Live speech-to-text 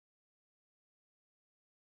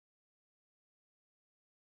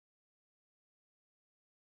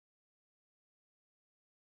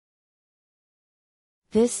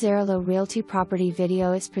This Zerillo Realty property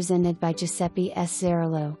video is presented by Giuseppe S.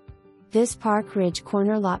 Zerillo. This Park Ridge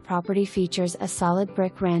corner lot property features a solid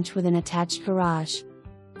brick ranch with an attached garage.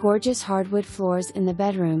 Gorgeous hardwood floors in the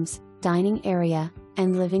bedrooms, dining area,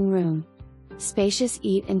 and living room. Spacious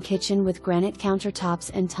eat-in kitchen with granite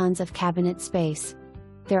countertops and tons of cabinet space.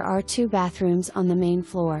 There are 2 bathrooms on the main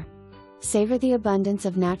floor. Savor the abundance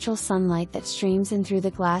of natural sunlight that streams in through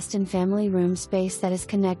the glassed-in family room space that is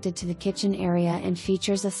connected to the kitchen area and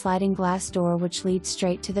features a sliding glass door which leads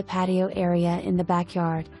straight to the patio area in the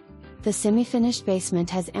backyard. The semi-finished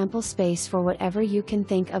basement has ample space for whatever you can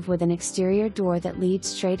think of with an exterior door that leads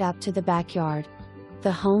straight up to the backyard.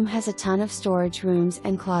 The home has a ton of storage rooms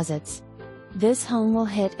and closets. This home will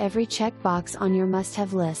hit every checkbox on your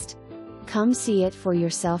must-have list. Come see it for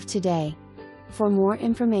yourself today. For more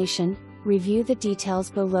information, review the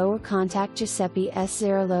details below or contact Giuseppe S.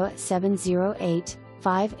 Zerillo at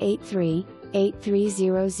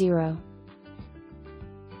 708-583-8300.